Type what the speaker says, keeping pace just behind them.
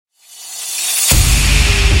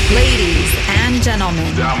Ladies and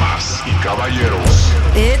gentlemen, damas y caballeros,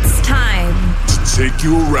 it's time to take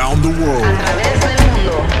you around the world, a través del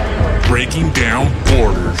mundo, breaking down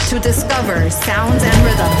borders, to discover sounds and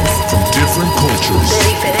rhythms from different cultures, de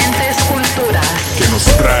diferentes culturas, que nos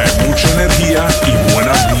trae mucha energía y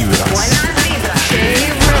buenas vibras. Buenas vibras.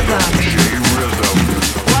 J-Rhythm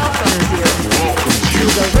welcomes you to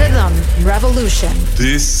the Rhythm Revolution.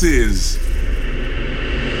 This is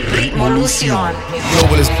Ritmolución.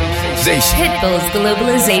 Globalization. Pitbull's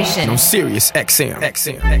Globalization. On Sirius XM.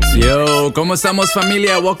 Yo, ¿cómo estamos,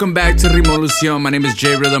 familia? Welcome back to Ritmolución. My name is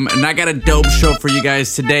J-Rhythm, and I got a dope show for you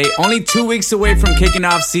guys today. Only 2 weeks away from kicking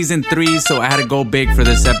off season 3, so I had to go big for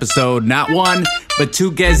this episode. Not one, but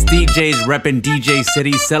 2 guest DJs repping DJ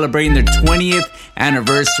City, celebrating their 20th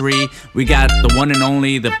anniversary. We got the one and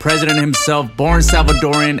only, the president himself, born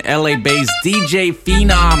Salvadorian, LA-based DJ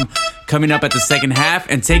Phenom, coming up at the second half.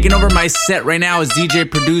 And taking over my set right now is DJ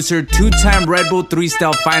producer, 2-time Red Bull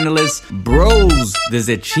 3-style finalist, Bros,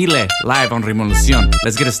 desde Chile, live on Ritmolución.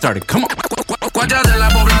 Let's get it started. Come on. Cuatro de la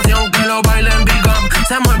población que lo bailen pick up.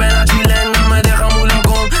 Se mueve la chilena, me deja muy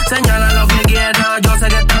loco. Señala lo que quiera, yo sé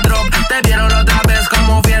que está drop. Te vieron otra vez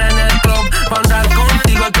como fiera en el club. Pa' andar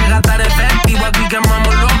contigo hay que gastar efectivo. Aquí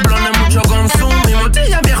quemamos los blones, mucho consumimos.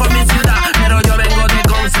 Chilla viejo en mi ciudad, pero yo vengo de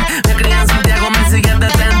Conce. Me crié en Santiago, me siguen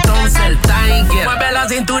desde entonces. El Tiger mueve la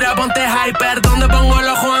cintura, ponte hyper. Donde pongo el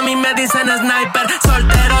ojo a mí me dicen sniper.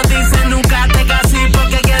 Soltero dicen nunca te casí,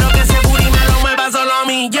 porque quiero que ese booty me lo mueva solo a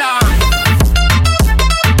mí, ya.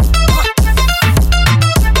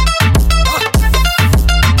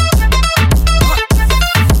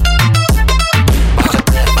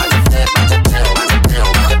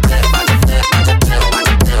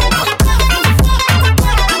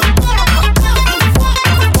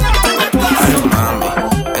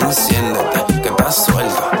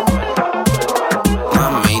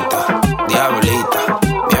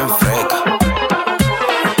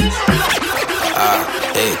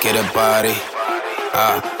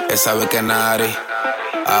 Él sabe que Nari,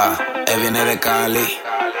 él viene de Cali,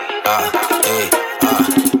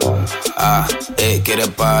 quiere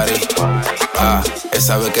party, él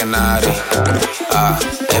sabe que Nari,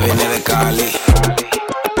 él viene de Cali,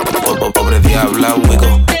 pobre diabla,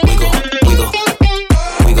 wigo,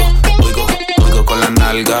 con la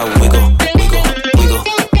nalga, wigo.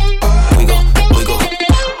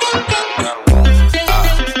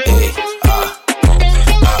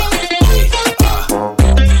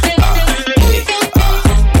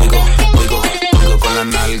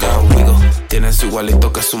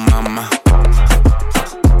 Igualito que su mamá,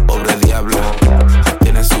 pobre diablo.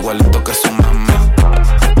 Tienes igualito que su mamá,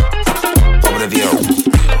 pobre diablo.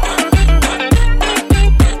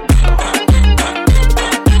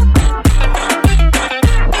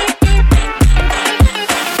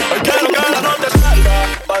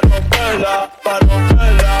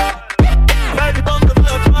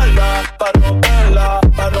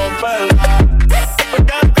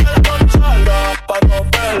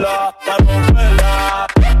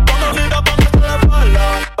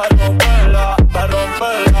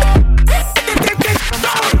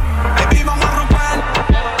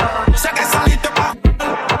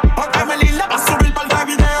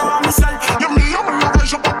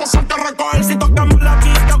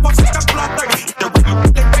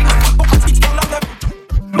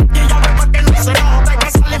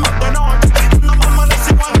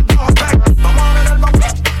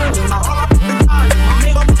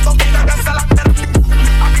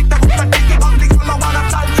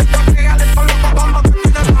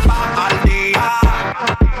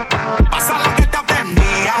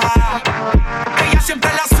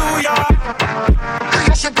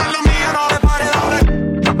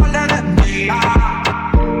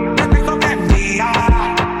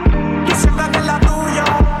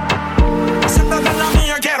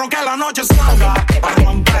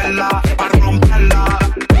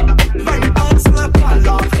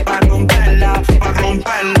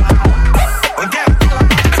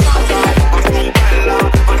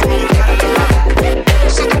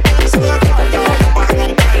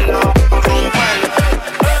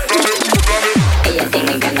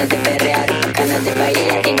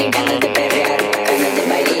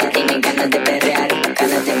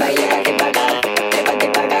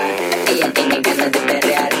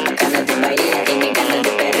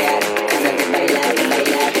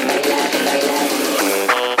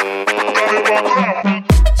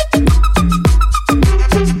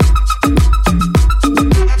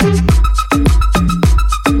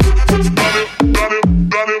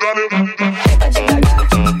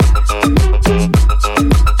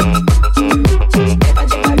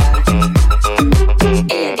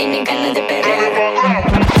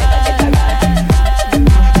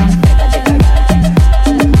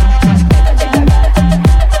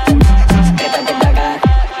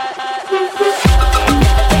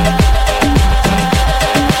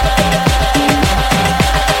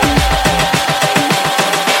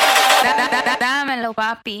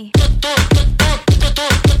 happy.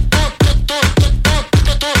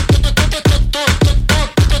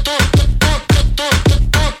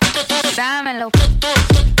 Dámelo.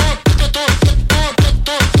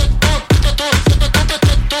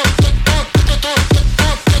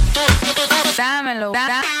 Dámelo.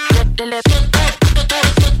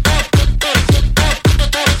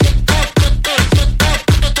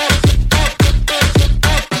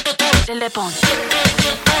 Le pon.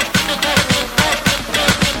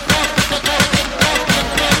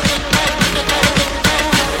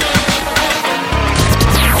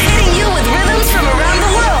 Hitting you with rhythms from around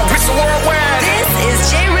the world. It's worldwide. This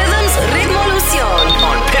is J Rhythm's Ritmolución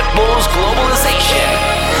On Pitbull's Globalization.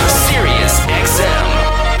 Sirius XM.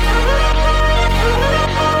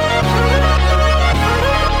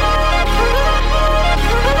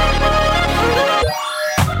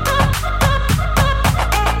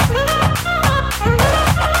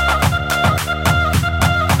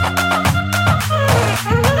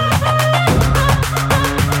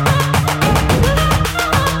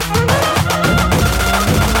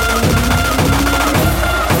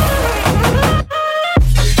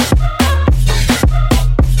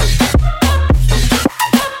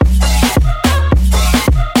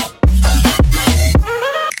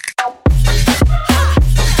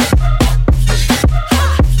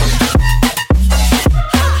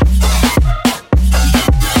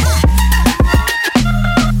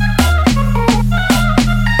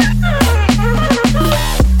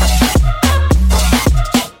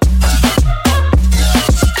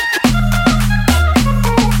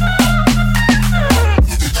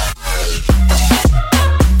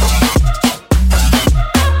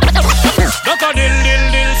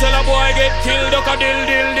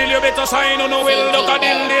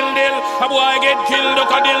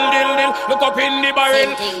 Look up in the barrel.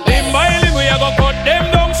 Limb by limb, we a go cut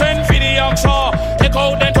them down, send for the oxa. Take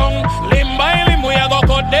out them tongue. Limb by limb, we a go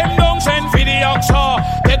cut them down, send for the oxa.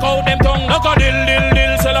 Take out them tongue. Look a dill, dill,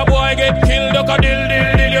 dill. Sell a boy get killed. Look a dill,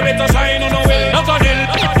 dill, dill. You better sign on the will. Look a dill,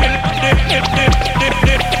 dill, dill, dill, dill,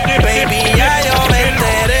 dill. Baby, ya yo me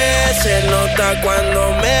enteré. Se nota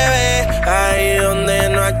cuando me ve. Ahí donde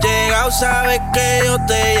no has llegado, sabes que yo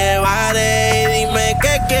te llevaré. Y dime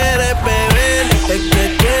qué quieres beber. Es que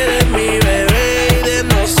tú eres mi bebé. Y de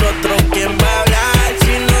nosotros, ¿quién va a hablar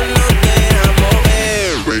si no nos dejamos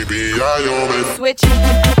ver? Baby, ya yo me Switch.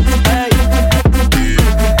 Hey.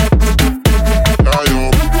 ya yo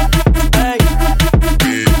Hey.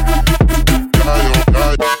 ya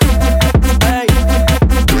Hey.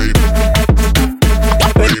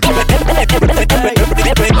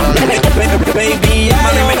 Baby, ya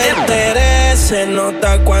yo me enteré. Se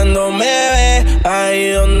nota cuando me ve. Ahí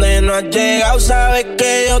donde no has llegado, sabes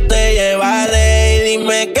que yo te llevaré. Y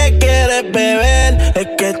dime qué quieres beber. Es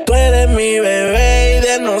que tú eres mi bebé. Y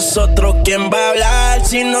de nosotros, ¿quién va a hablar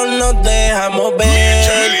si no nos dejamos ver?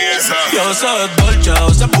 Yo soy dolce, a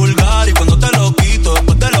veces vulgar. Y cuando te lo quito,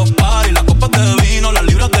 después de los paris, las copas de vino, las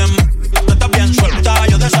libras de tú estás bien suelta,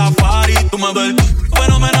 yo de safari. Tú me ves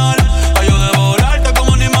fenomenal, pa' yo devorarte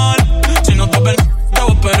como animal. Si no te ven, te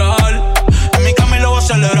voy a esperar. En mi cama y lo voy a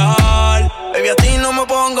acelerar. Baby, a ti no me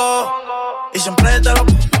pongo y siempre te lo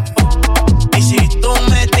pongo. Y si tú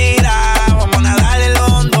me tiras, vamos a nadar el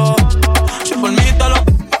hondo. Si por mí te lo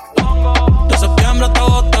pongo, de septiembre hasta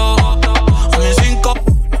agosto. A mis 5,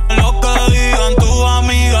 lo que digan tus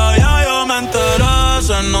amigas, ya yo me enteré.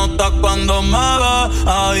 Se nota cuando me ves.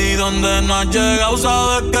 Ahí donde no has llegado,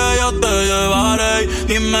 sabes que yo te llevaré.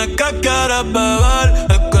 Dime qué quieres beber.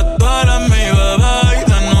 Es que tú eres mi bebé.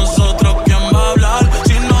 Y de nosotros, ¿quién va a hablar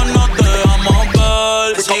si no nos dejamos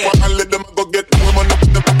ver? Sigue.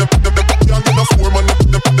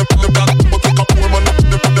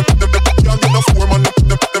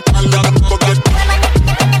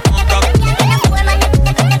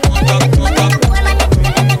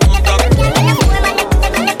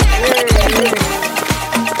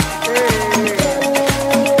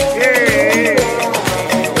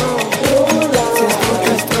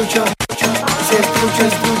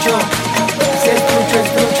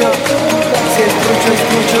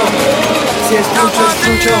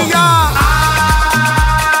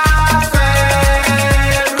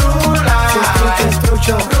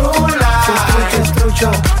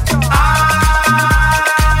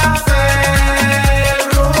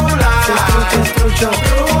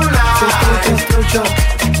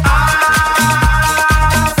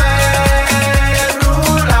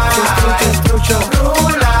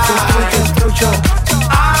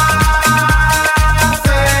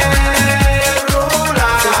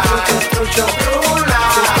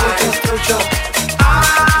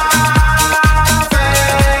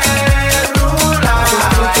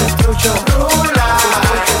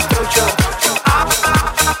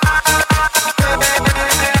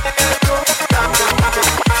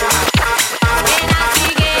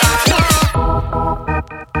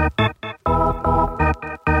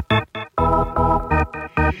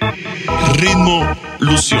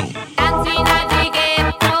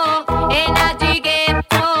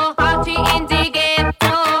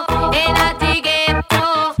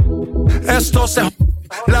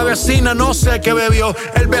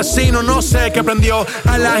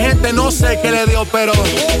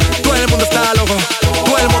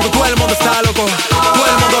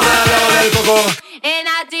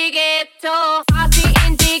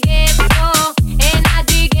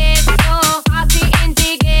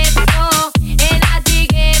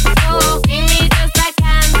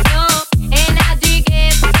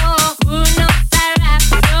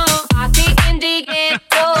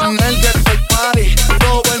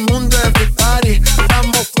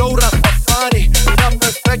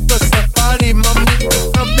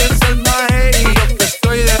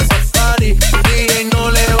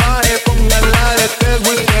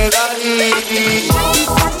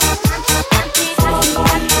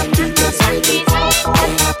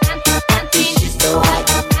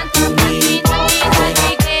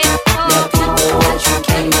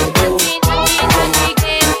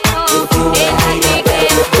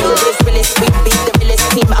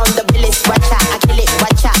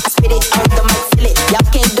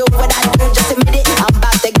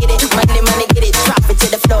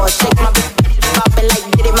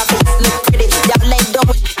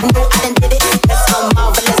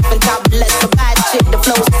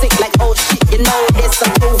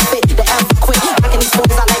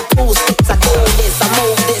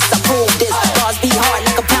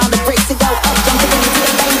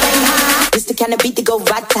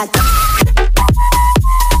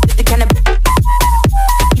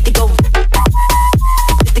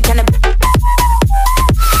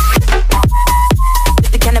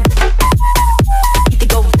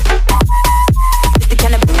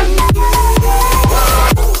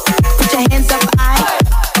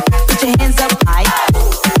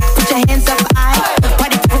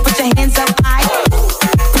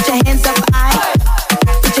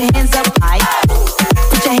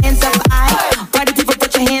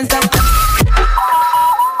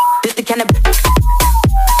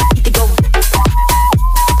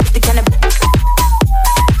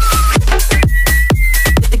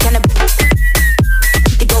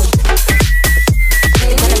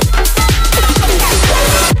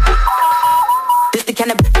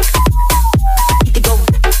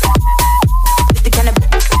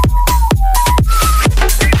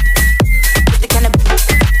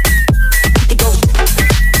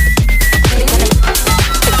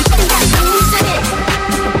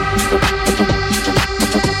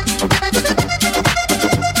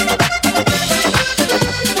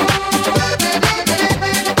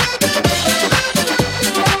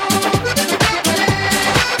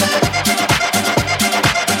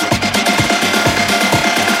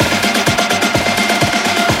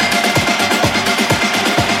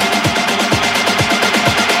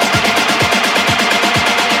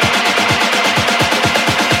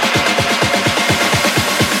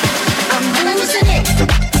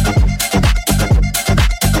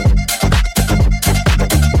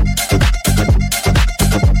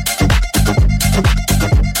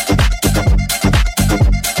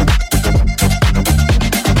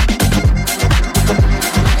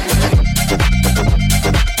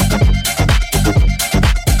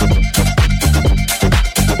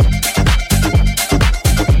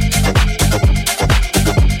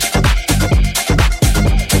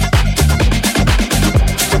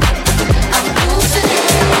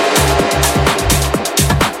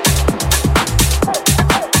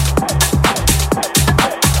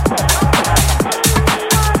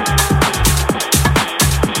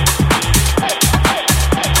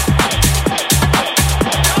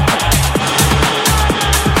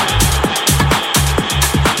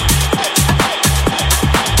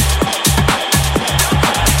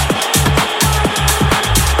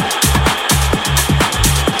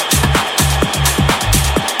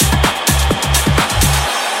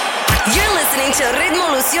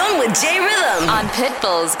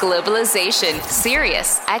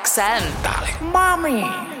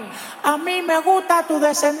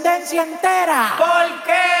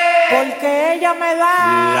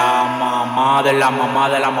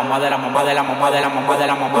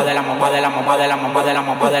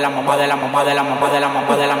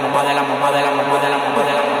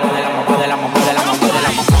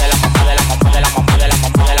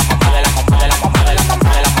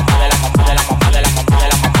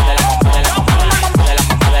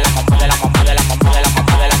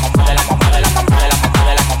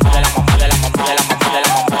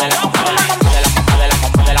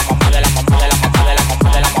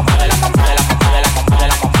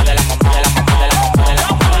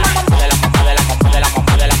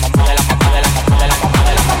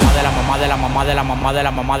 de la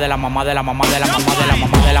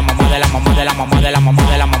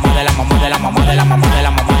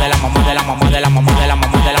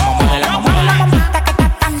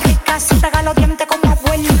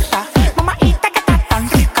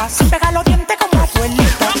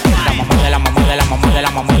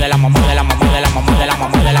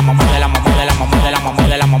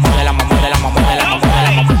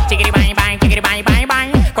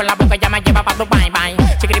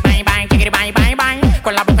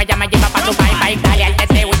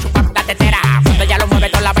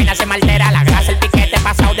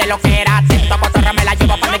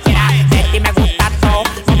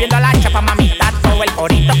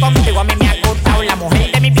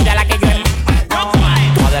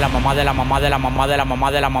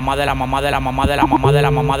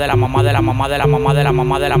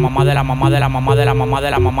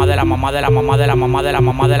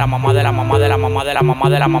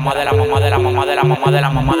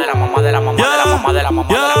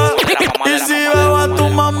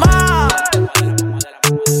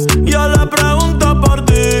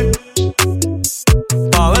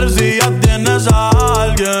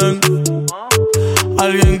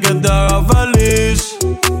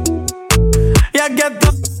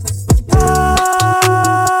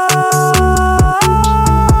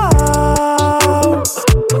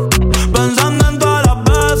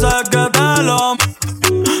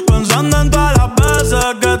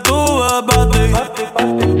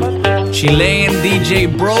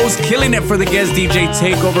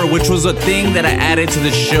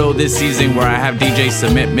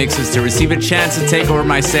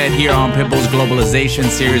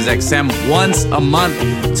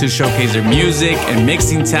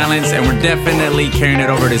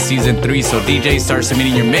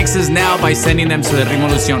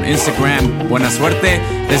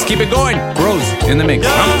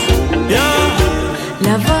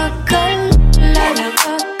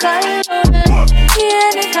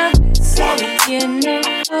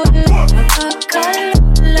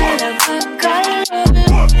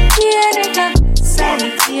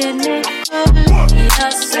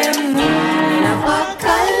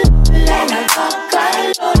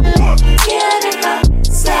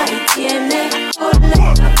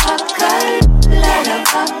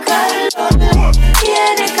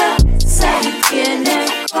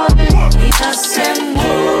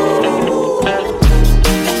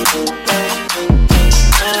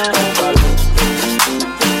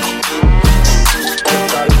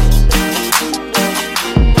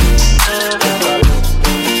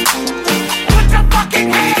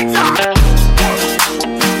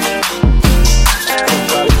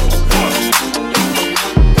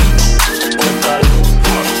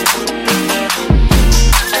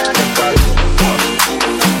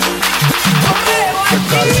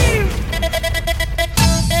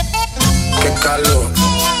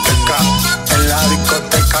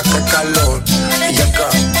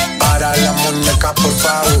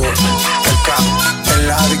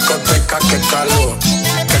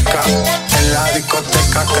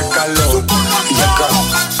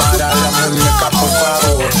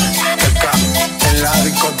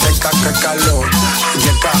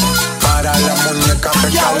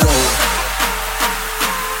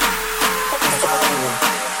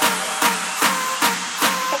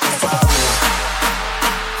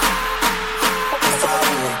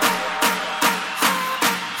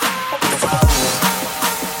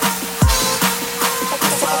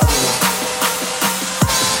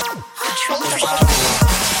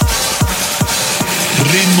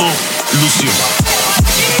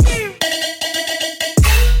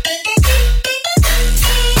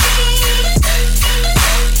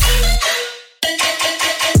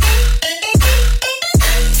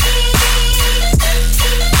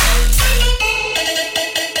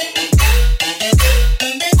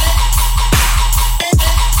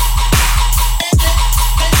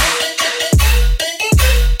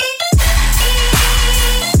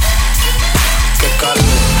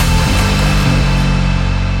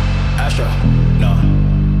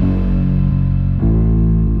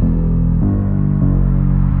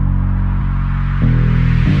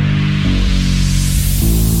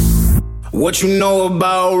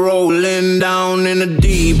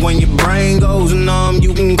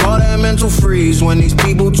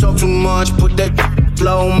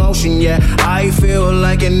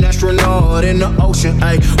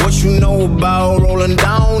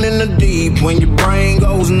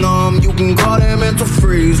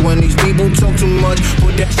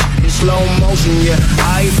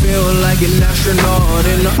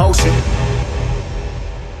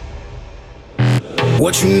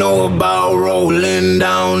What you know about rolling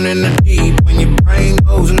down in the deep? When your brain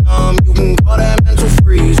goes numb, you can call that mental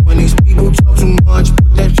freeze. When these people talk too much,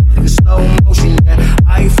 put that shit in slow motion. Yeah,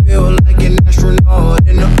 I feel like an astronaut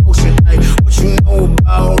in the ocean. Ay, what you know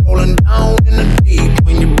about rolling down in the deep?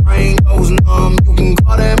 When your brain goes numb, you can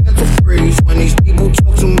call that mental freeze. When these people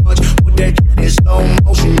talk too much, put that shit in slow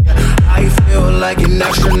motion. Yeah, I feel like an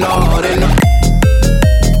astronaut in the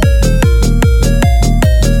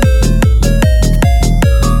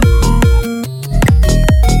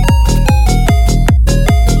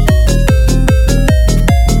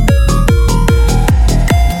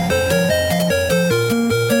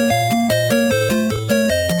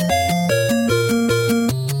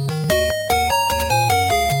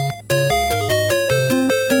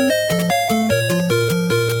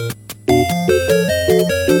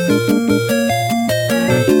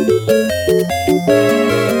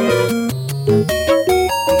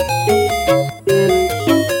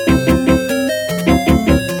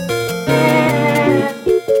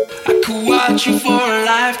you for a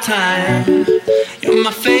lifetime. You're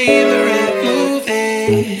my favorite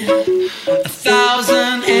movie.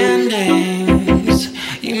 1,000 endings.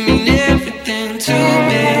 You mean everything to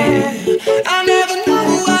me. I never know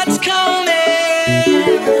what's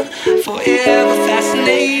coming. Forever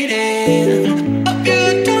fascinating. Hope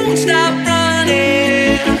you don't stop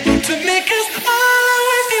running to make us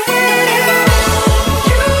always be winning.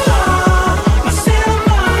 You are my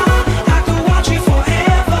cinema. I could watch you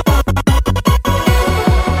forever.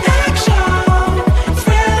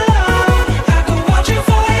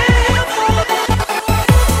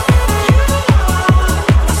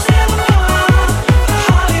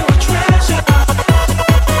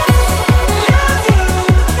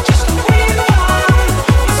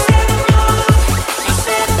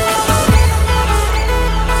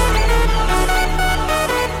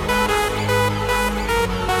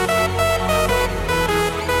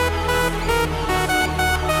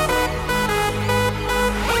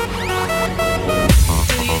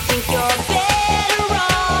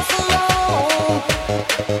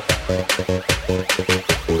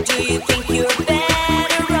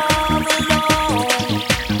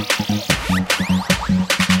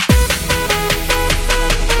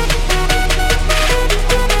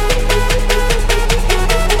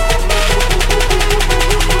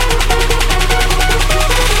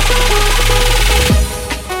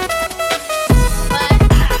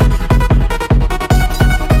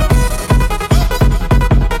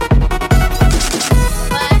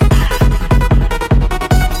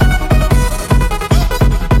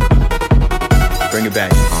 Bring it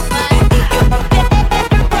back.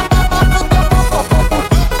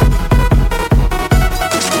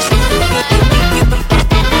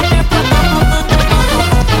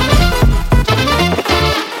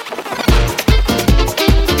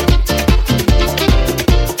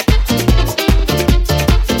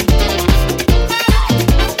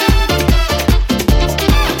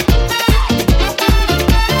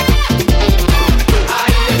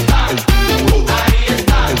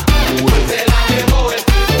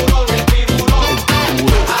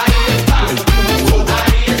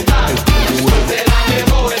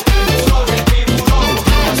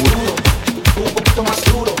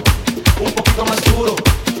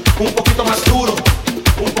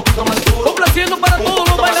 Complaciendo para todos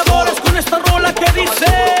los bailadores con esta rola que dice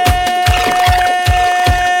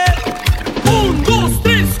 1, 2,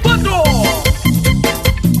 3, 4.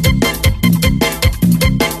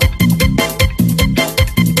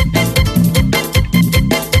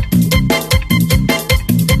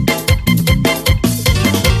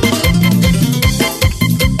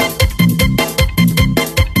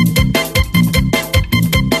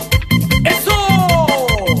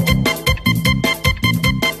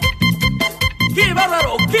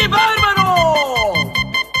 ¡Qué bárbaro!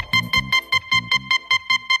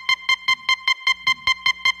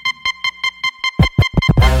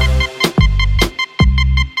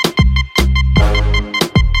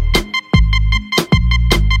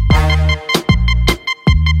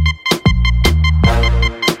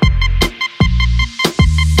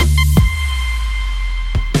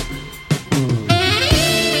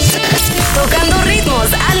 Tocando ritmos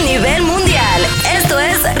al nivel mundial. Esto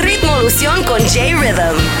es Ritmolución con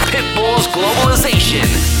J-Rhythm. Pitbull's Globalization,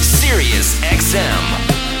 Sirius XM.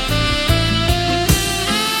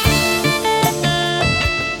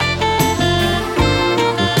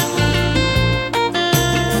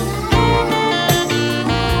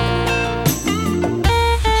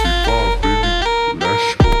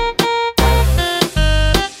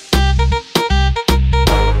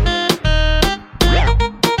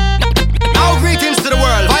 Now greetings to the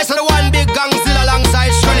world. Voice of the one big gangzilla alongside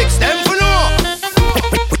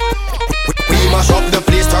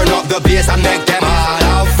and make them all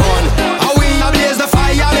have fun. And we a blaze the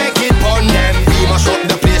fire, make it burn them. We mash up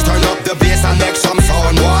the place, turn up the bass and make some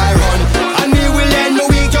sound. Why run? And we will end the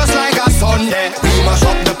week just like a Sunday. We mash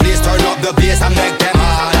up the place, turn up the bass and make them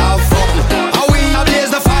all have fun. And we a blaze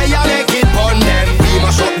the fire, make it burn them. We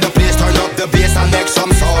mash up the place, turn up the bass and make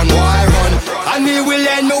some sound. Why run? And we will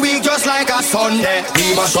end the week just like a Sunday.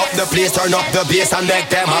 We mash up the place, turn up the bass and make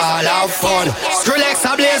them all have fun. Skrillex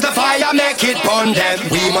a blaze the fire, make it burn them.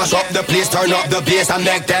 We mash up the place, turn up the bass and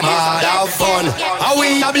make them all have fun. And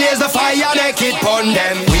we a blaze the fire, make it burn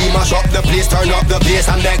them. We mash up the place, turn up the bass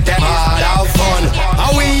and make them all have fun.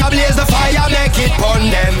 And we a blaze the fire, make it burn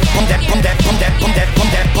them. Pum that, pum that, pum that, pum that, pum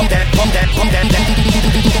that, pum that, pum that, pum that.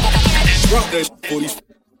 Drop that booty.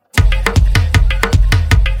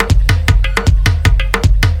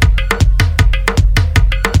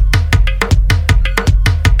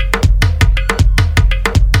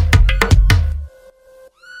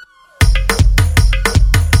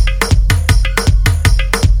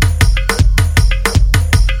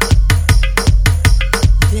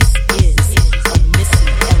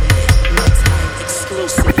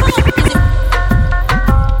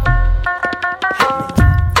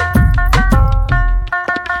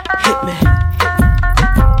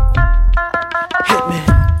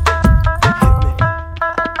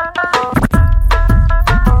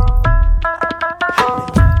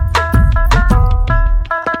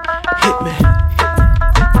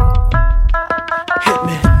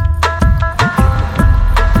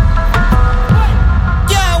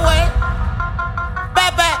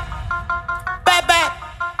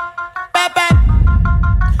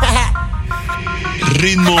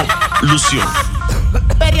 Ritmolución.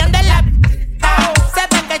 Perión de la se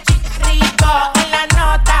ve que chica rico en la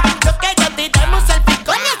nota. Lo que yo tiramos el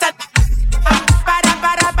pico en esa.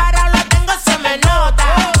 Para, lo tengo, se me nota.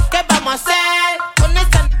 ¿Qué vamos a hacer con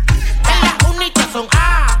esa? En la única son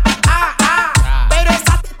pero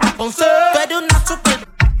esa con C. Tú eres una super.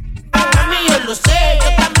 A mí yo lo sé, yo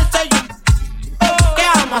también soy un. ¿Qué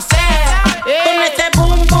vamos a hacer? Con este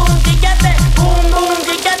boom boom, dígate, boom boom,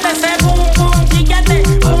 dígate ese boom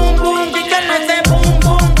boom.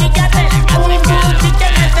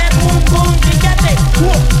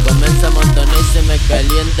 Se me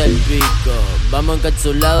calienta el pico. Vamos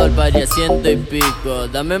encapsulados al pari a 100 y pico.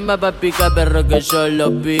 Dame más pa' pica, perro, que yo lo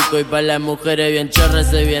pico. Y pa' las mujeres bien chorras,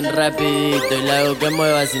 soy bien rapidito. Y la hago que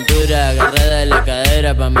mueva cintura, agarrada de la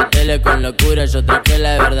cadera, pa' meterle con locura. Yo traje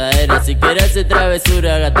la verdadera. Si quieres hacer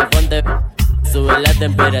travesura, gato, ponte. Sube la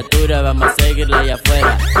temperatura, vamos a seguirla allá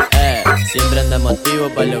afuera. Siempre andamos activos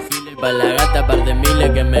pa' los giles y pa' la gata. Par de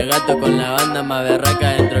miles que me gato con la banda más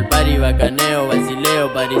berraca. Dentro el party, bacaneo,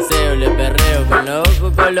 vacileo, pariseo, le perreo. Con los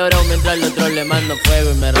ojos colorados mientras al otro le mando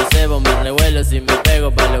fuego. Y me recebo, me revuelo, si me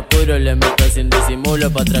pego pa' lo oscuro. Le meto sin disimulo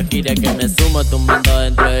pa' otra gira que me sumo. Tumbando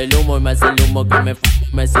dentro del humo y más el humo que me fumo.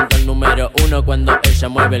 Me siento el número 1 cuando ella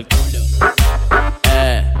mueve el culo.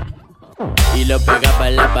 Y lo pega pa'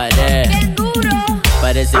 la pared.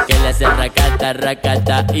 Parece que le hace racata,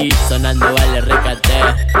 racata. Y sonando vale recate.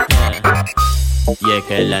 Y es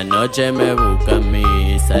que la noche me busca a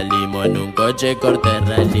mí. Salimos en un coche corte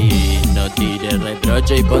rally. No tires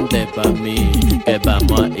reproche y ponte pa' mí, que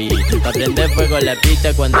vamos ahí. Pa' prender fuego la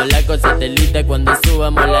pista cuando la cosa telita. Cuando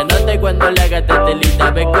subamos la nota y cuando la gata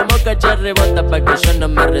telita. Ve como cachar rebota pa' que yo no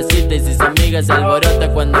me resista. Y si su amiga se alborota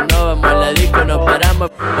cuando no vamos a la disco. Nos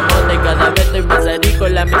paramos y cada vez estoy más arico.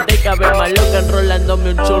 La mente cabe más loca enrolándome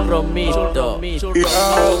un churro mixto.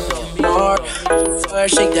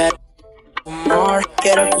 Amor,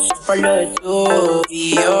 quiero que sepa lo de tú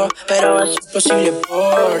y yo, pero va a ser posible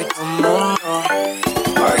por tu amor.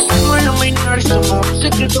 Parecemos iluminar, somos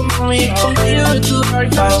secretos, mami, contigo tu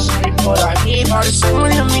dark salir por aquí.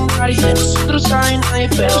 Parecemos iluminar y de nosotros sabe nadie,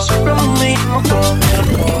 pero siempre me mismo con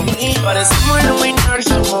mí. Parecemos iluminar,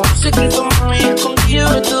 somos secretos, mami,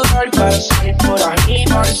 contigo tu dark salir por aquí.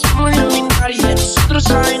 Parecemos iluminar y de nosotros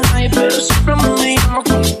sabe nadie, pero siempre me mismo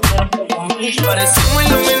con mí. Parecemos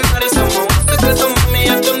iluminar y somos secretos, mami,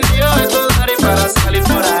 escondido de tu dar y para salir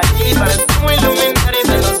por ahí. Parecemos iluminar y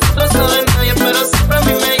de nosotros sabe nadie, pero siempre a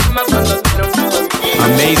mí me llama cuando quiero por mí.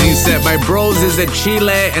 Amazing set by Bros is a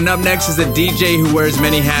Chile, and up next is a DJ who wears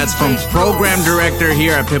many hats, from program director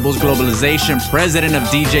here at Pitbull's Globalization, president of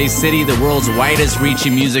DJ City, the world's widest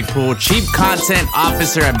reaching music pool, chief content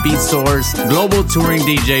officer at Beat Source, global touring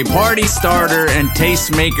DJ, party starter, and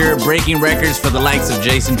tastemaker, breaking records for the likes of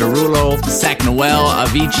Jason Derulo, Sac Noel,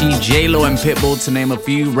 Avicii, J-Lo, and Pitbull, to name a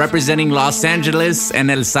few. Representing Los Angeles and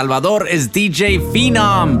El Salvador is DJ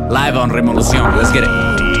Phenom, live on Revolución. Let's get it.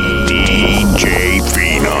 DJ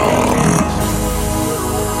Phenom.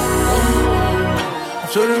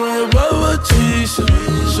 Shorty wanna roll with cheese.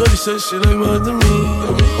 Shorty said she like my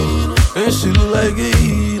demeanor, and she look like a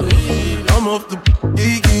eater. I'm off the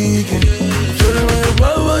geeking. Shorty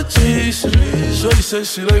like my cheese. Shorty said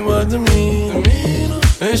she like my demeanor,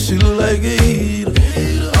 and she look like a eater.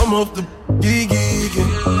 I'm off the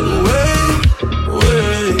geeking. Wait,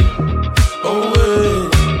 oh wait.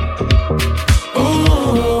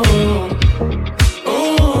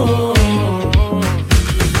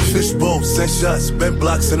 Fishbowl, send shots, bent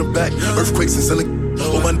blocks in the back, earthquakes and selling.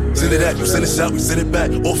 All my niggas into that, you send a shot, we send it back.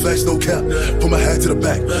 All facts, no cap. Put my hat to the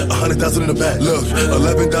back, 100,000 in the back. Look,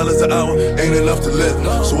 $11 an hour ain't enough to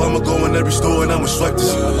live. So I'ma go in every store and I'ma strike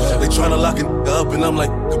this shit. They tryna lock it up and I'm like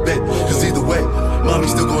a bet. Cause either way, mommy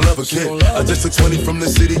still gon' love a kid. I just took 20 from the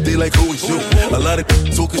city, they like who is you? A lot of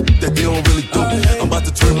talking that they don't really do. I'm about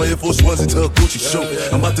to turn my Air Force Ones into a Gucci shoe.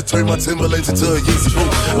 I'm about to turn my Timberlands into a Yeezy boot.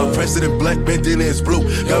 I'm president black, bandana is blue.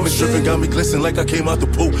 Got me dripping, got me glistening like I came out the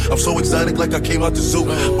pool. I'm so exotic like I came out the zoo.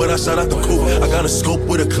 But I shot out the coupe. I got a scope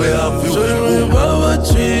with a clear eye view. Shorty like my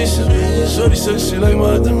cheese. Shorty said she like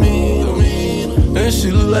my demeanor, and she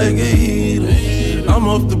look like a eater. I'm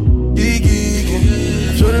off the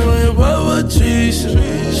geeking. Shorty like my cheese.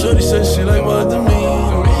 Shorty said she like my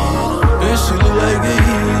demeanor, and she look like a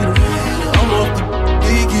eater. I'm off the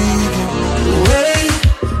geeking. Wait.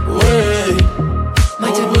 My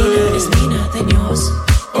demeanor is meaner than yours.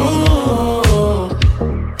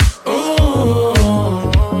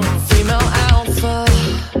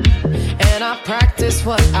 Practice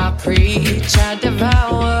what I preach, I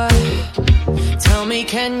devour. Tell me,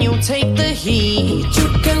 can you take the heat? You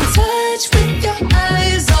can touch with your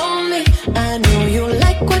eyes on me. I know you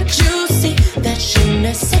like what you see. That je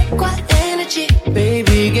ne sais quoi energy.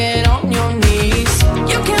 Baby, get on your knees.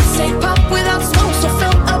 You can't say pop without smoke, so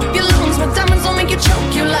fill up your lungs. My diamonds don't make you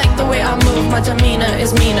choke. You like the way I move. My demeanor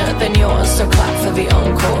is meaner than yours, so clap for the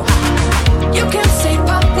encore. You can't say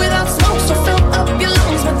pop without smoke, so fill up your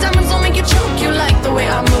lungs. My diamonds don't make you choke. You like the way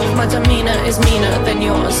I move. My demeanor is meaner than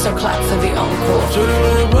yours, so clap for the encore. Shorty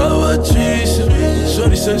like my cheese.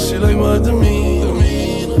 Shorty said she like my demeanor,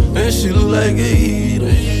 and she look like a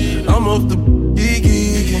eater. I'm off the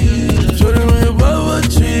geeking. Shorty like my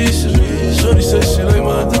cheese. Shorty said she like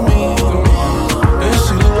my demeanor, and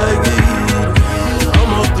she look like a eater.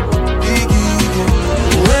 I'm off the geeking.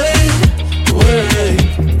 Wait.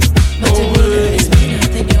 My demeanor is meaner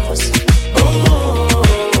than yours.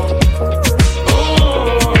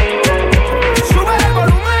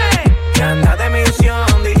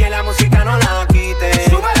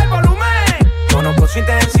 Su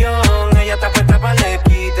intención, ella está puesta para le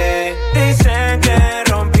quite. Dicen que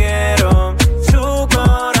rompieron su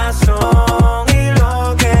corazón y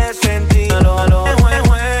lo que sentí en un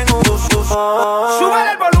sube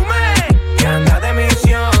el volumen. Que anda de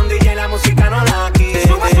misión, DJ la música no la quite.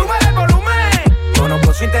 Sube el volumen.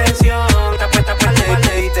 Conozco su intención, está puesta para le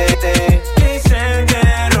quite. Dicen que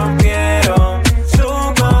rompieron su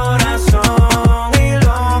corazón y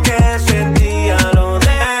lo que sentía lo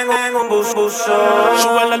dejo en un buzón.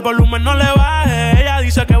 Súbele el volumen, no le baje. Ella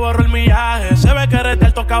dice que borró el millaje. Se ve que eres de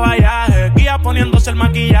alto caballaje. Guía poniéndose el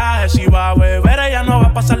maquillaje. Si va a beber, ella no va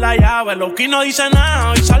a pasar la llave. Loki no dice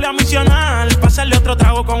nada y sale a misionar. Pásale otro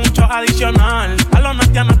trago con un shot adicional. A los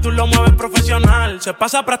natianos tú lo mueves profesional. Se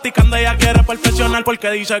pasa practicando, ella quiere perfeccionar. Porque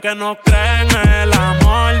dice que no cree en el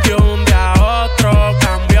amor. De un día a otro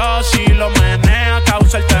cambió. Si lo menea,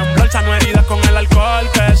 causa el temblor. Sano heridas con el alcohol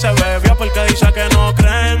que se bebió. Porque dice que no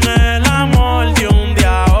cree en el amor. De un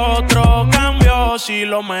día a otro cambió. Si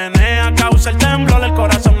lo menea, causa el temblor. El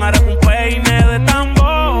corazón hará un peine de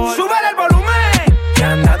tambor. Sube el volumen. Que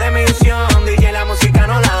anda de misión, DJ la música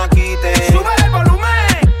no la quite. Sube el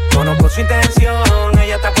volumen. Conozco su intención,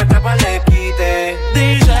 ella está puesta para le quite.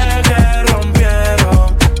 Dice que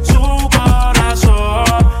rompieron su corazón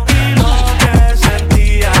y lo que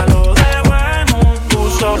sentía lo dejó en un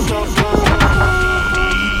buzo.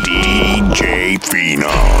 DJ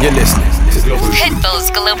Fino. You're listening to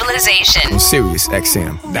Pitbull's Globalization. on Sirius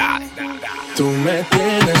XM. Tú me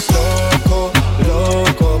tienes loco,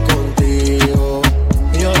 loco contigo.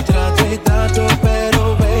 Yo trato y trato,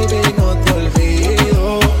 pero baby no te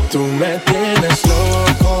olvido. Tú me tienes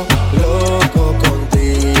loco, loco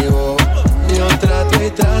contigo. Yo trato y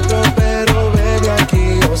trato, pero baby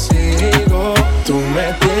aquí yo sigo. Tú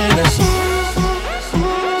me tienes.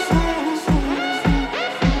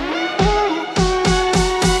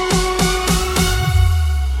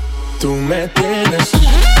 Tú me tienes.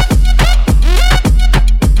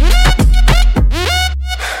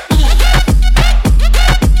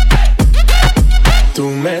 Tú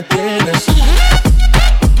me tienes.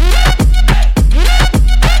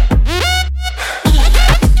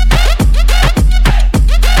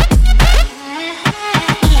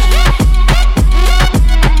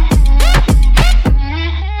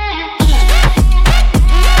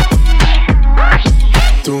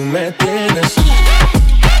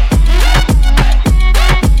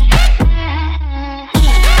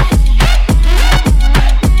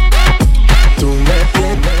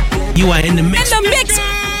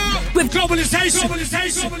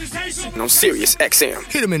 And I'm Sirius XM.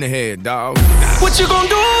 Hit him in the head, dog. What you gon'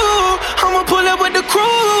 do? I'ma pull up with the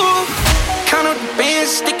crew. Count up the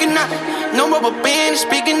bands sticking out. No rubber band is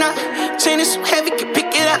speaking out. Chain is so heavy, can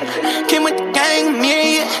pick it up. Came with the gang,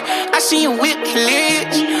 myriad. I see you with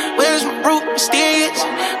hilarious. Where's my root mysterious?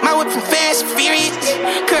 My whip from Fast and Furious.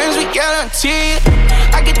 Curtains with yellow interior.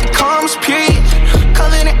 I get the calmest period.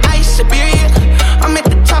 Covered in ice, Siberia. I'm at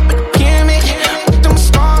the top of the pyramid. With them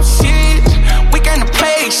storms serious. We gonna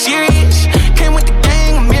play serious. Came with the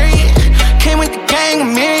gang, a myriad. Came with the gang, a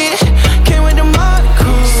myriad. Came with the mother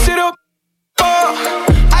crew. Sit up.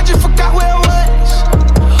 I just forgot where I was.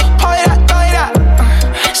 Pour it out, throw it out.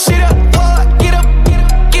 Sit up, get up,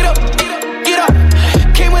 get up, get up.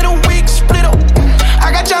 Came with a wig, split up.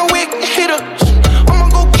 I got John Wick hitters. I'ma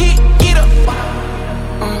go get up.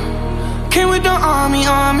 Came with the army,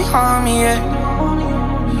 yeah.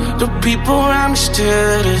 The people around me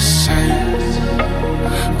still the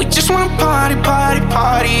same. We just wanna party,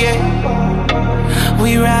 yeah.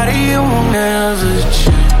 We ride it, you won't never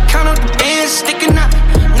change. Count up the bands sticking out.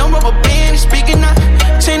 No rubber band is speaking out.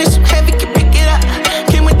 Chain is so heavy, can pick it up.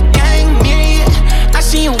 Came with the gang, myriad. I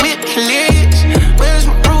see you with hilarious. Where's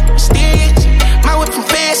my root mysterious? My whip from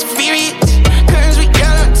Fast and Furious. Curtains with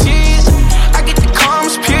yellow interiors. I get the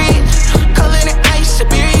calmest period. Covered in ice,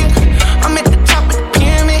 Siberia. I'm at the top of the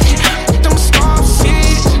pyramid. With them storms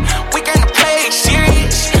serious. We gonna play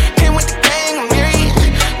serious. Came with the gang, a myriad.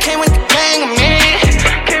 Came with the gang, a myriad.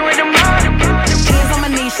 Came with the mother. Hands on my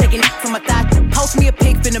knees, shaking from my thigh. Post me a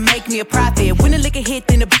pic, finna make me a profit. When the liquor hit,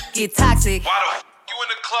 then the get toxic. You in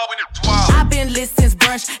the club and it's wild. I've been lit since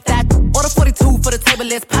brunch. That order 42 for the table,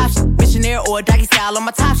 let's pop shit. Missionary or a doggy style on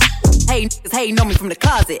my top shit. Hey, niggas hating on me from the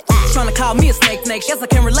closet. Tryna call me a snake. Guess I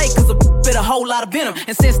can relate, cause a bit a whole lot of venom.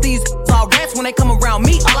 And since these all rats, when they come around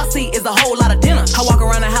me, all I see is a whole lot of dinner. I walk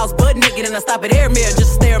around the house butt naked and I stop at air mirror just to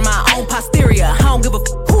stare at my own posterior. I don't give a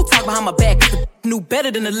who talk behind my back, cause the knew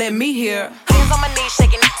better than to let me hear. Hands on my knees,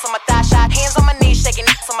 shaking on my thigh shot. Hands on my knees, shaking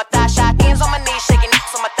on my thigh shot. Hands on my knees, shaking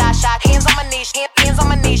on my thigh shot. Hands on my knees, hands on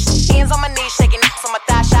my knees, hands on my knees, shaking on my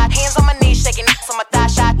thigh shot. Hands on my knees, shaking on my thigh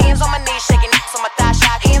shot. Hands on my knees, shaking on my thigh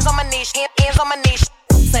shot. Hands on my knees, hands on my knees.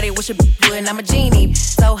 Say they wish a would and I'm a genie.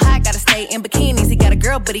 So hot, gotta stay in bikinis. He got a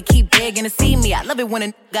girl, but he keep begging to see me. I love it when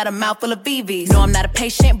a got a mouth full of BBs. No, I'm not a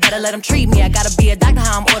patient, better let him treat me. I gotta be a doctor,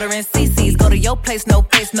 how I'm ordering CCs. Go to your place, no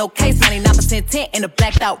face, no case. 99% tint in a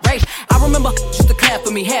blacked out race. I remember used to clap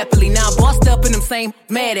for me happily. Now I'm bossed up and them same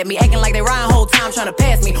mad at me. Acting like they riding whole time trying to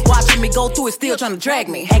pass me. Watching me go through it, still trying to drag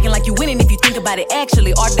me. Acting like you winning if you think about it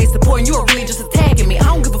actually. Are they supporting you or really just attacking me? I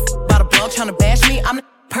don't give a about a blog trying to bash me. I'm the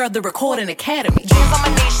per the Recording Academy. Hands on my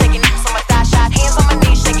knees, shaking on my thigh shot. Hands on my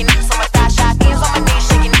knees, shaking on my thigh shot. Hands on my knees,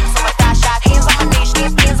 shaking on my thigh shot. Hands on my knees,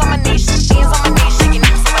 hands on my knees, hands on my knees, shaking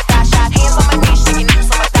on my thigh shot. Hands on my knees, shaking on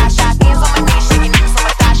my thigh shot. Hands on my knees, shaking on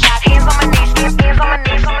my thigh shot. Hands on my knees, hands on my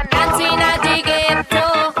knees, on my knees. Party in a ghetto,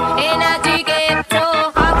 in a ghetto,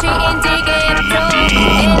 party in the ghetto,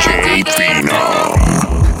 in a ghetto.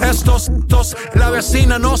 Estos, la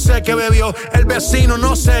vecina no sé qué bebió, el vecino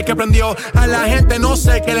no sé qué prendió, a la gente no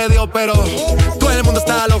sé qué le dio, pero todo el mundo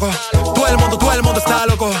está loco, todo el mundo está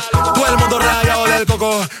loco, todo el mundo rayado del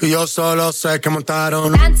coco, y yo solo sé que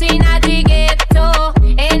montaron. Dancing in a ghetto,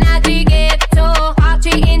 in a ghetto, party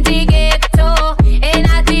in the ghetto, in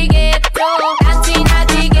a ghetto, dancing in a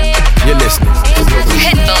ghetto. You're listening to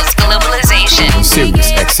Pitbull's Globalization.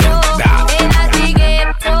 Sirius XM.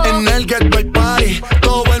 En el ghetto hay party,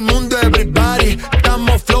 todo el mundo everybody,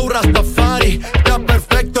 estamos flow Rastafari, está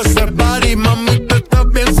perfecto ese body, mami tú estás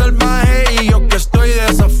bien salvaje y yo que estoy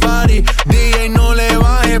de safari, DJ no le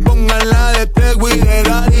baje, póngala de Tego y de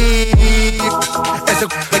Daddy. Ese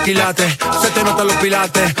tequilate, se te notan los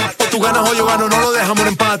pilates, o tú ganas o yo gano, no lo dejamos en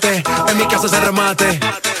empate, en mi casa se remate,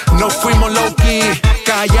 nos fuimos low key,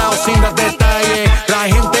 callados sin dar detalles, la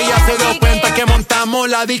gente ya se dio cuenta que montamos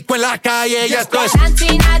la disco en la calle, y esto es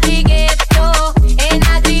Dancing in the ghetto, in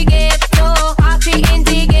a ghetto, party in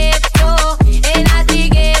the ghetto, in a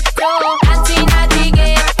ghetto, dancing in the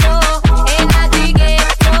ghetto, in a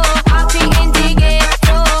ghetto, party in the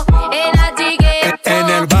ghetto, in a ghetto. En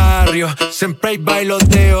el barrio siempre hay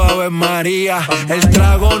bailoteo, Ave María, el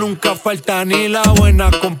trago nunca falta ni la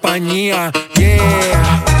buena compañía,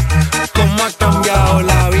 yeah. Cómo ha cambiado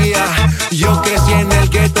la vida, yo crecí en el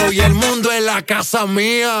ghetto y el mundo es la casa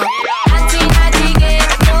mía. Dancing in the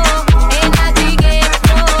ghetto, in a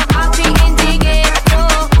ghetto, party in the ghetto,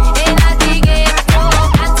 in a ghetto,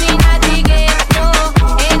 dancing in the ghetto,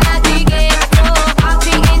 in a ghetto,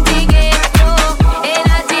 party in the ghetto, in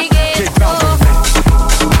a ghetto.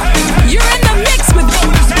 You're in the mix with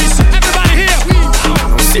Globalization. Everybody here.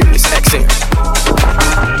 Sirius XM.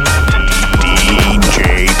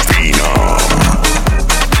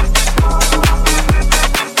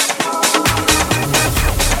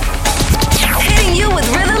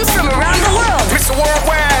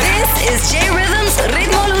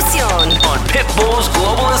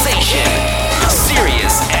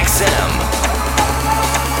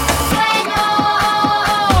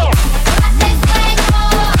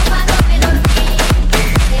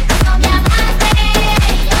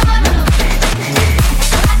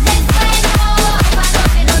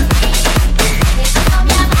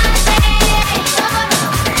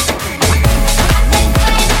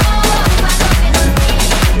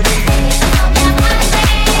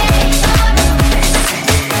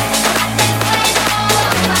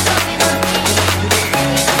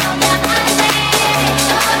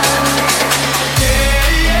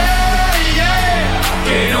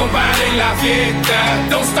 la fiesta,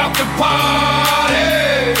 don't stop the party.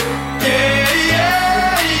 Yeah,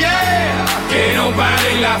 yeah, yeah. Que no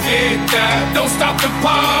pare la fiesta, don't stop the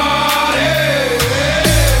party.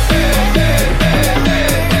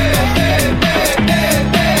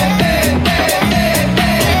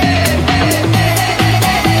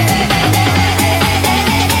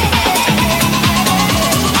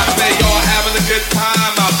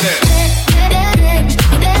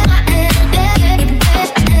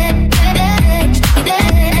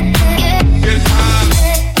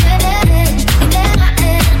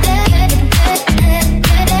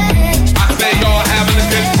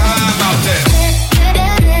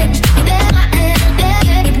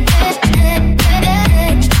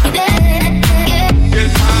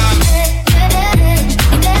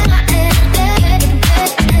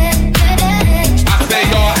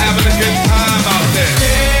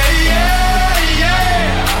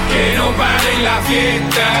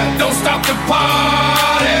 Don't stop the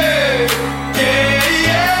party. Yeah,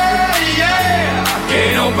 yeah, yeah.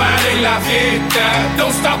 Que no pare la fiesta.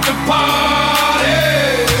 Don't stop the party.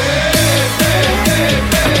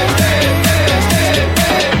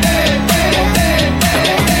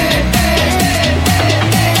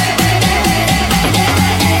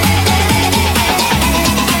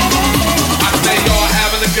 I say y'all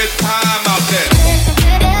having a good time out there.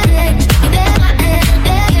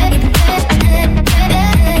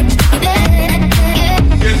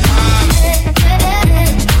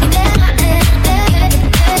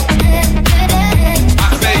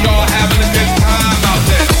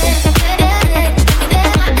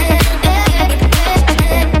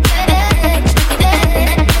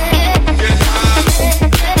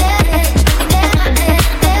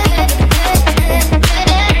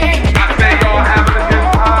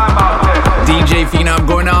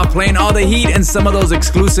 Playing all the heat and some of those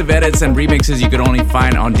exclusive edits and remixes you could only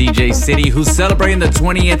find on DJ City, who's celebrating the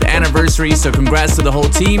 20th anniversary. So congrats to the whole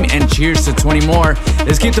team and cheers to 20 more.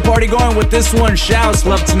 Let's keep the party going with this one. Shouts,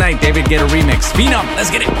 Love Tonight, David Guetta remix. Phenom,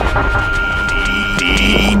 let's get it.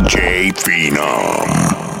 DJ Phenom.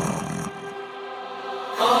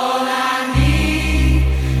 All I need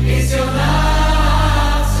is your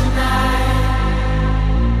love tonight.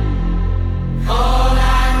 All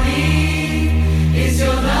I need is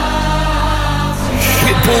your love.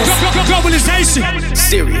 Globalization.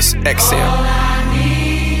 Sirius XM. All I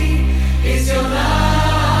need is your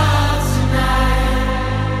love tonight.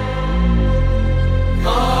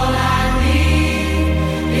 All I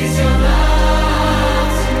need is your love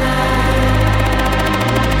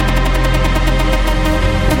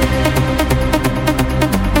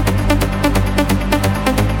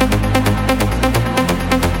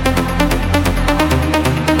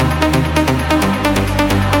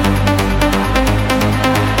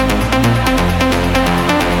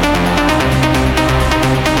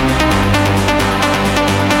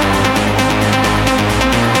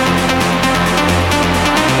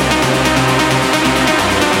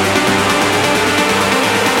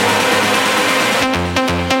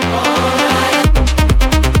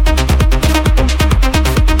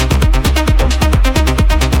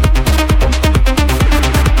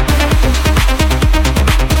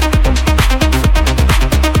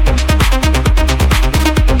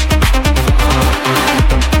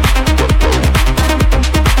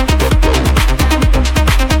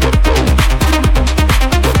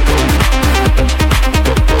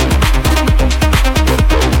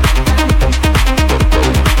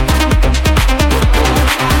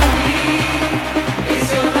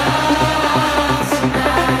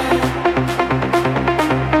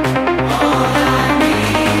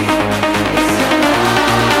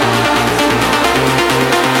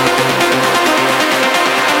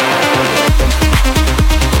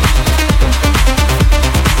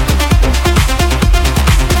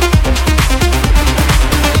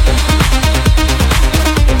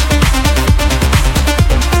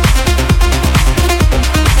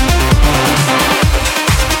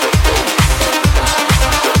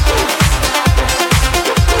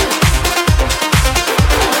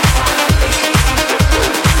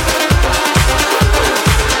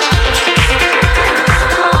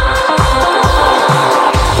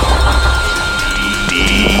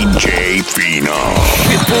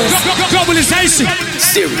Globalization.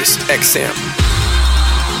 Sirius XM.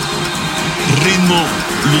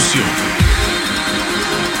 Ritmolución.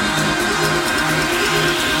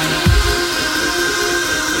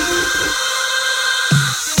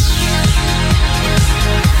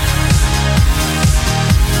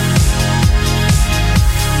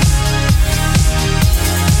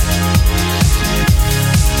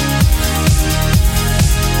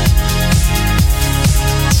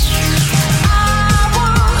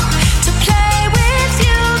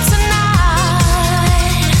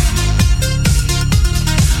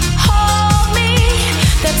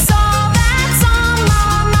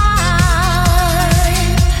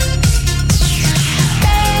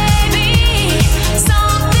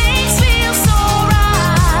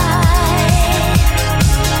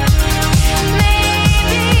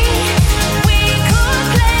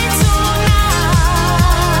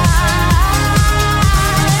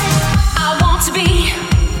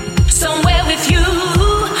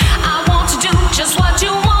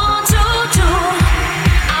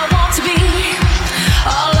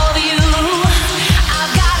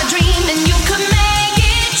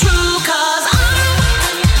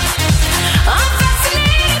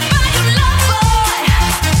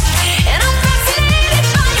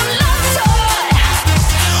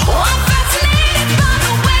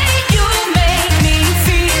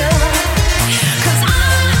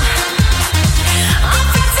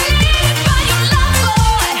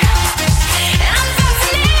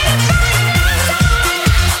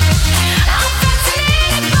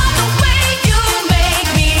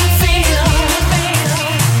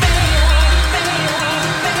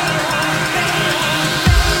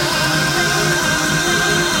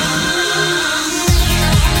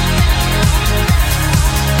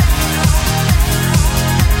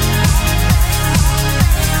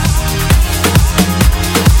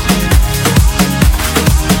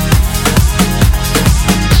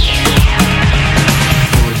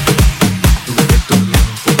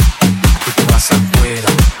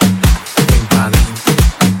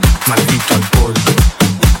 poquito alcohol,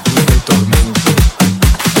 de tormento.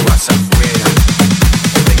 Tú vas afuera,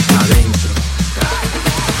 ven adentro.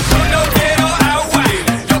 Yo no quiero agua,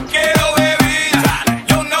 yo quiero bebida.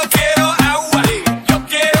 Yo no quiero agua, yo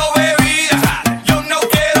quiero bebida. Yo no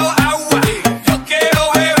quiero agua, yo quiero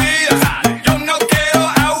bebida. Yo no quiero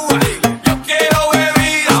agua, yo quiero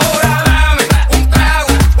bebida. Ahora dame un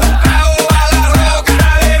trago a la roca.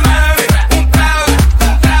 Dale mami, un trago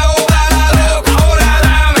a la roca. Ahora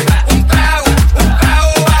dame un trago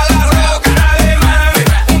a la roca. Dale mami,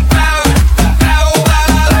 un trago a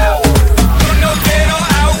la roca. Yo no quiero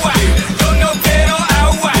agua, yo no quiero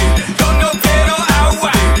agua, yo no quiero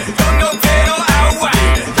agua, yo no quiero agua,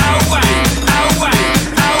 agua, agua,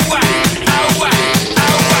 agua, agua,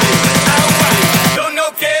 agua, yo no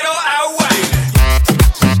quiero agua.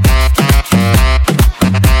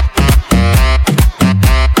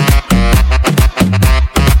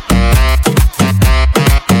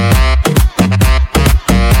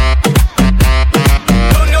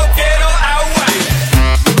 Yo no quiero agua.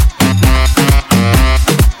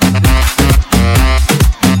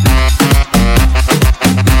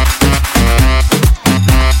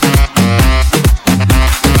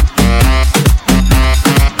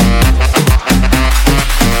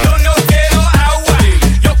 Yo no quiero agua,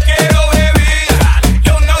 yo quiero bebida.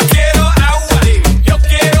 Yo no quiero agua, yo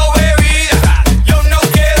quiero bebida. Yo no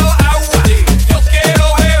quiero agua, yo quiero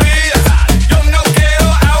bebida. Yo no quiero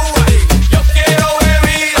agua, yo quiero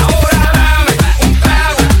bebida. Ahora dame un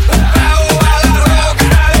trago a la roca.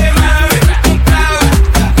 Dale mami, un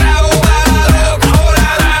trago a la roca. Ahora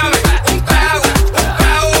dame un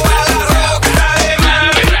trago a la roca. Dale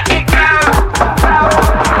mami, un trago.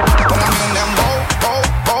 Póngame un dembow,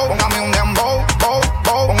 póngame un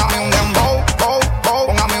dembow,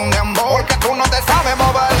 póngame un dembow. Porque tú no te sabes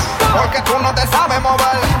mover, porque tú no te sabes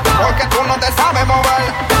mover, porque tú no te sabes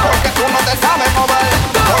mover, porque tú no te sabes mover,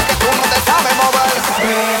 porque tú no te sabes mover.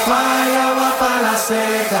 Beba y agua para la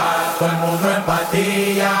seca, todo el mundo en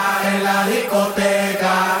patilla en la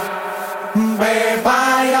discoteca. Beba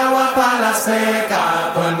y agua para la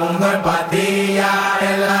seca, todo el mundo en patilla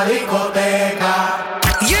en la discoteca.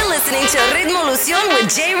 You're listening to Ritmolución with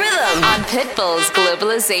J Rhythm On Pitbull's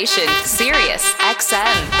Globalization, Sirius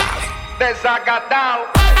XM. Desacatao.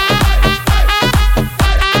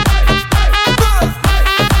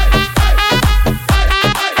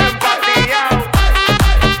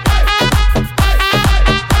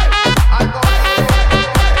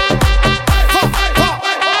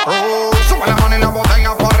 Sube la mano y la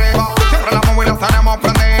botella por arriba. Siempre la móvil la tenemos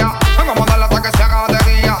prendida. Vamos a darle hasta que se haga de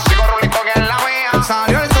día. Sigo rulito que es la mía.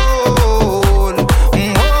 Salió el sol,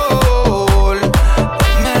 un gol.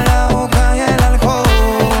 Me la boca y el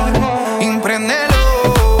alcohol.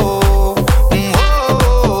 Impréndelo, un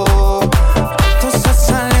gol. Esto se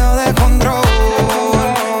salió de control.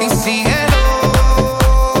 Y síguelo.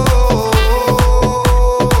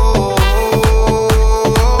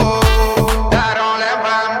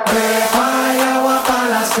 Beba y agua para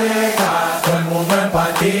la seca, todo el mundo en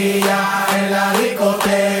patilla en la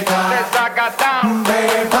discoteca.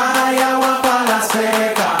 Beba y agua para la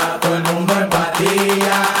seca, todo el mundo en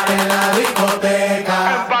patilla en la discoteca.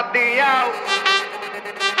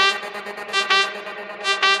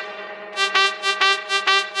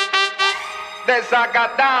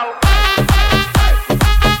 Desacatao.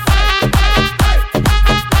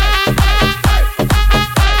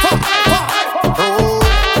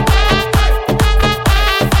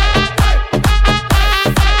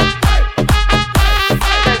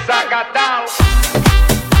 Desacatao.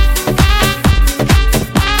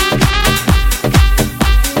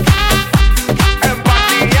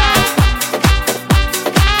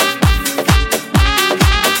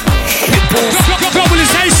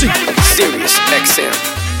 Globalization. Sirius XM.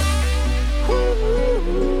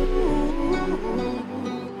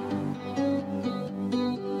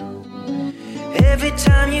 Every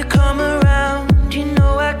time you come around, you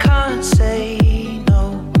know I can't say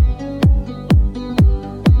no.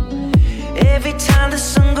 Every time the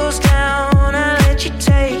sun goes down, I let you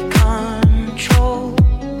take control.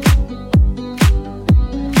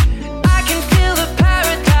 I can feel the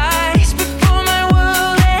paradise before my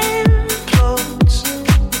world implodes.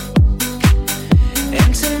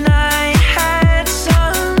 And tonight had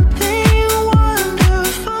something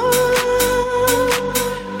wonderful.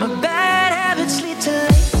 My bad habits lead to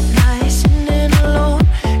late nights, sitting alone,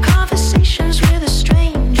 conversations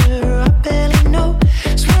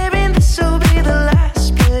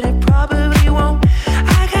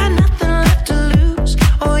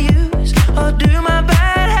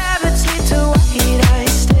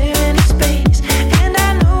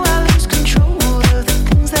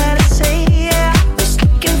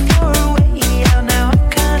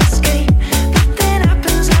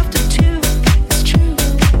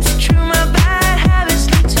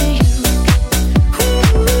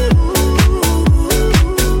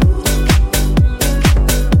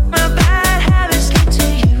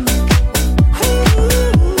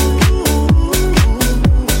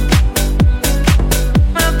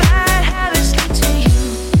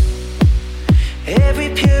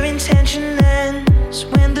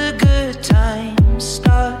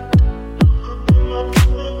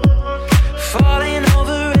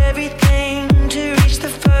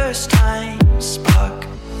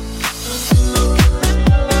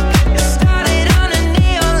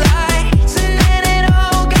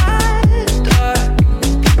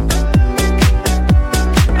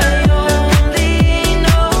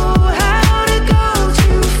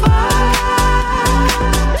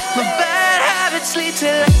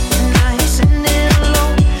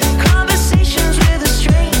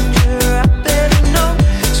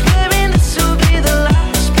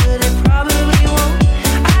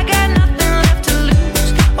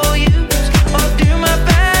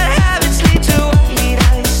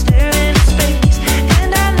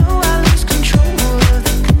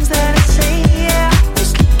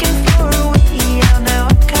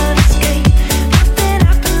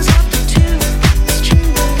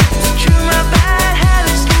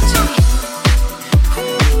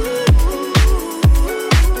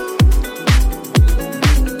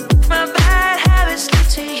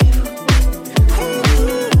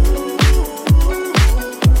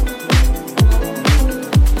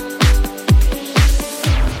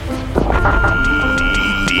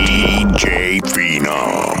DJ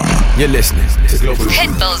Phenom. You're listening to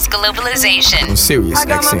Pitbull's Globalization. on Sirius I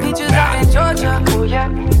got my XM. peaches out in Georgia, oh yeah.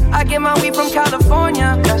 I get my weed from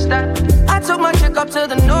California, that's that. I took my chick up to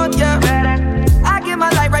the north, yeah. I get my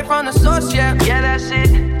light right from the source, yeah. Yeah, that's it.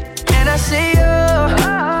 And I see you,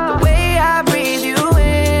 the way I breathe you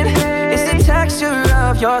in. It's the texture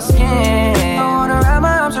of your skin. I wanna wrap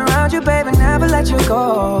my arms around you, baby, never let you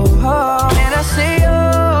go. And I see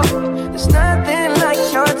you, there's nothing like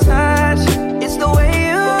your touch. It's the way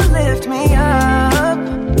you lift me up,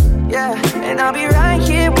 yeah. And I'll be right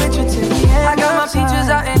here with you till the end. I got my peaches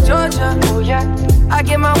out in Georgia, oh yeah. I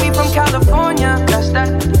get my weed from California, that's that.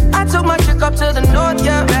 I took my chick up to the north,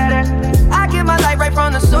 yeah. I get my light right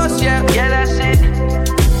from the source, yeah. Yeah, that's it.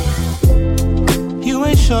 You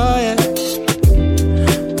ain't sure yet,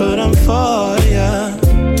 but I'm for ya.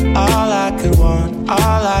 All I could want,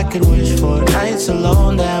 all I could wish for. Nights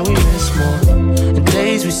alone that we miss more, and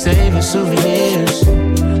days we save as souvenirs.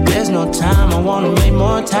 There's no time, I wanna make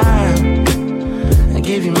more time and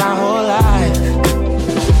give you my whole life.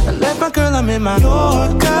 I left my girl, I'm in my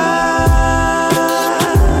Yorker.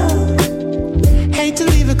 Hate to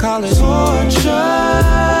leave it, call it torture.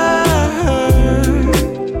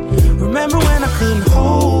 Remember when I couldn't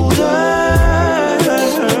hold her?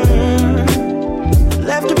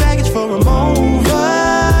 Left her baggage for a mover.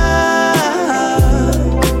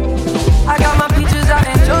 I got my peaches out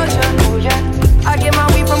in Georgia, oh yeah. I get my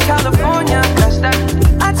weed from California, that's that.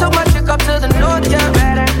 I took my chick up to the north, yeah.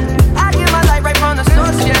 I get my light right from the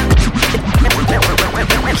source, yeah.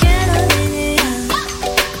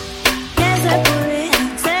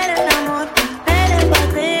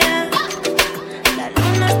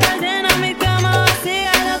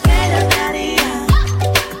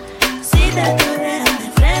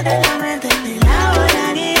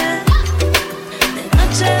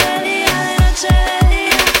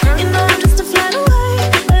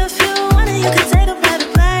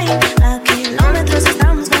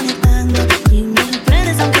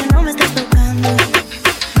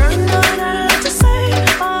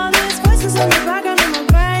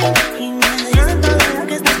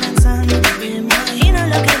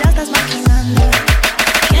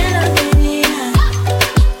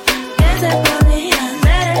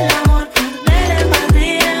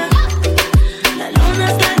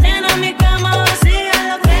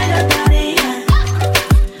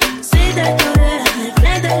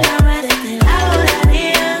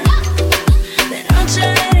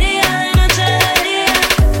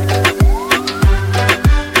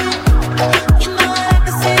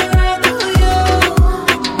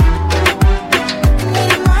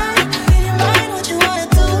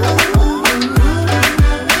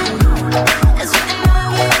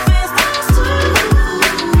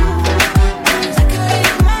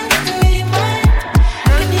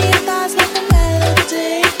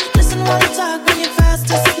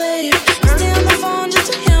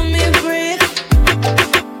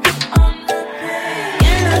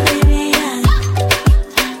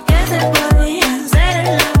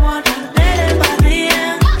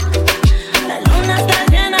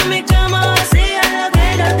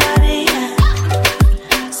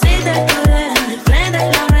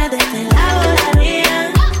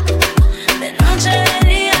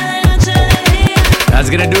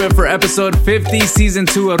 Episode 50, Season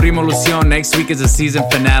 2 of Rimolucion. Next week is a season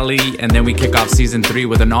finale, and then we kick off Season 3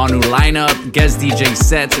 with an all-new lineup, guest DJ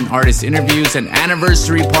sets, and artist interviews, an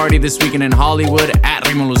anniversary party this weekend in Hollywood at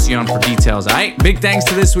Rimolucion for details, alright? Big thanks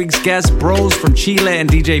to this week's guests, Bros from Chile and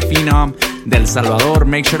DJ Phenom del Salvador.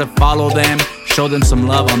 Make sure to follow them, show them some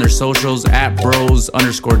love on their socials at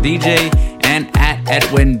Bros_DJ and at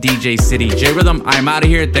Edwin DJ City. J Rhythm, I'm out of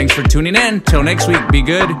here. Thanks for tuning in. Till next week, be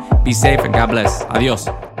good, be safe, and God bless. Adios.